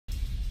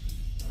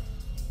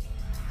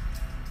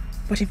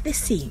But if this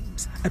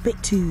seems a bit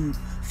too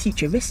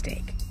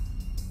futuristic,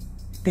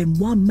 then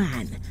one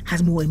man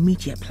has more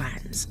immediate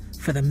plans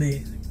for the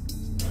moon.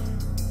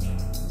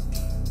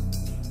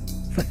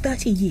 For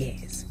 30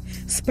 years,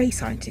 space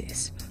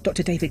scientist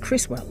Dr. David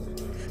Criswell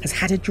has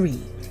had a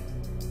dream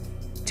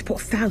to put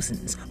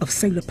thousands of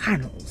solar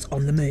panels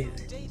on the moon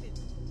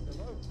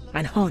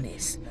and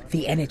harness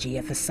the energy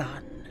of the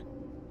sun.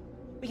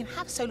 We can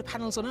have solar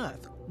panels on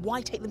Earth.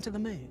 Why take them to the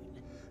moon?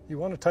 You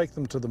want to take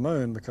them to the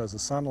moon because the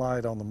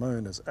sunlight on the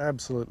moon is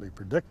absolutely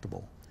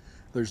predictable.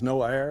 There's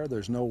no air,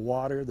 there's no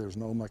water, there's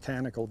no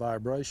mechanical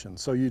vibration,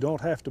 so you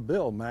don't have to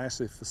build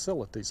massive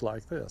facilities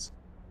like this.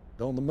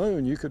 On the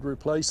moon, you could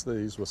replace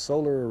these with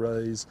solar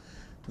arrays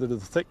that are the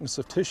thickness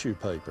of tissue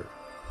paper.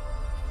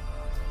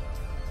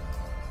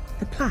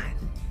 The plan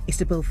is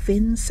to build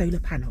thin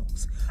solar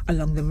panels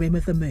along the rim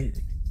of the moon,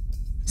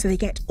 so they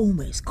get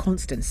almost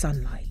constant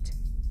sunlight.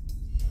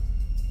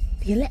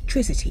 The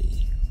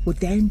electricity would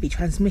then be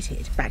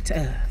transmitted back to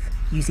Earth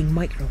using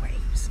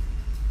microwaves.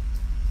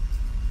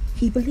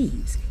 He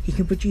believes he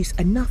can produce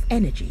enough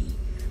energy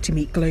to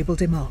meet global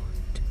demand.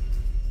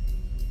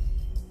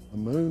 The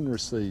moon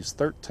receives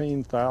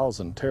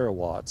 13,000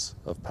 terawatts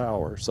of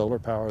power, solar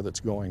power that's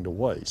going to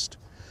waste.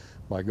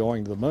 By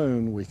going to the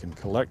moon, we can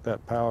collect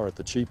that power at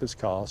the cheapest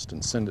cost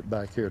and send it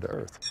back here to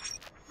Earth.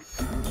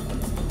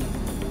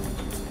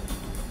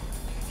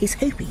 He's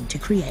hoping to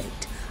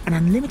create an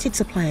unlimited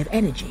supply of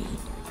energy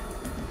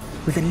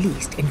with the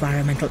least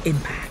environmental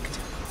impact.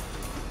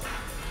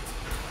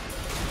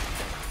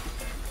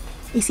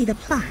 You see, the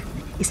plan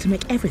is to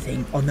make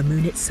everything on the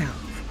moon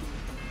itself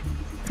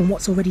from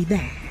what's already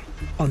there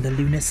on the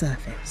lunar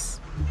surface.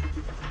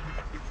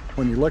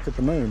 When you look at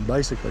the moon,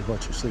 basically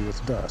what you see is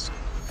dust.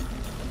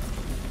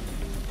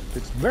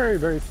 It's very,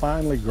 very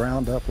finely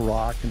ground up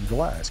rock and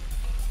glass.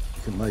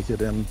 You can make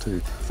it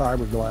into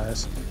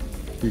fiberglass,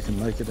 you can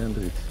make it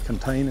into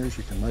containers,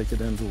 you can make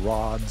it into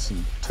rods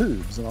and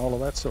tubes and all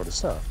of that sort of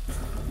stuff.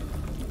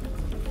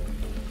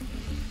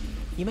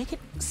 You make it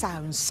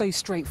sound so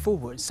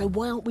straightforward, so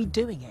why aren't we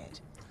doing it?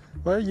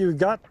 Well, you've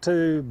got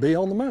to be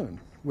on the moon.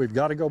 We've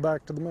got to go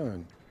back to the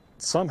moon.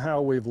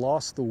 Somehow we've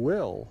lost the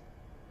will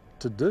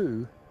to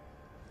do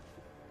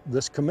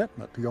this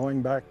commitment to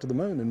going back to the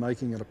moon and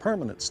making it a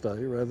permanent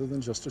stay rather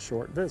than just a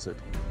short visit.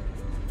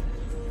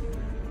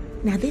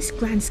 Now, this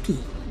grand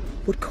scheme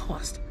would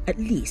cost at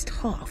least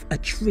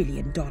 $500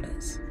 billion.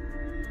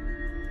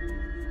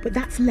 But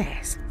that's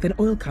less than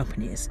oil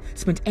companies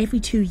spend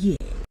every 2 years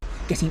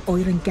getting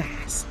oil and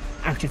gas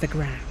out of the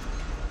ground.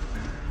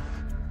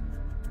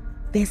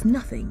 There's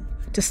nothing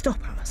to stop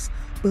us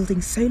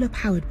building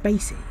solar-powered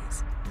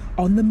bases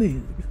on the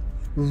moon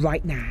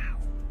right now.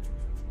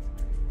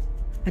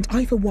 And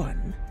I, for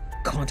one,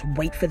 can't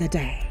wait for the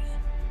day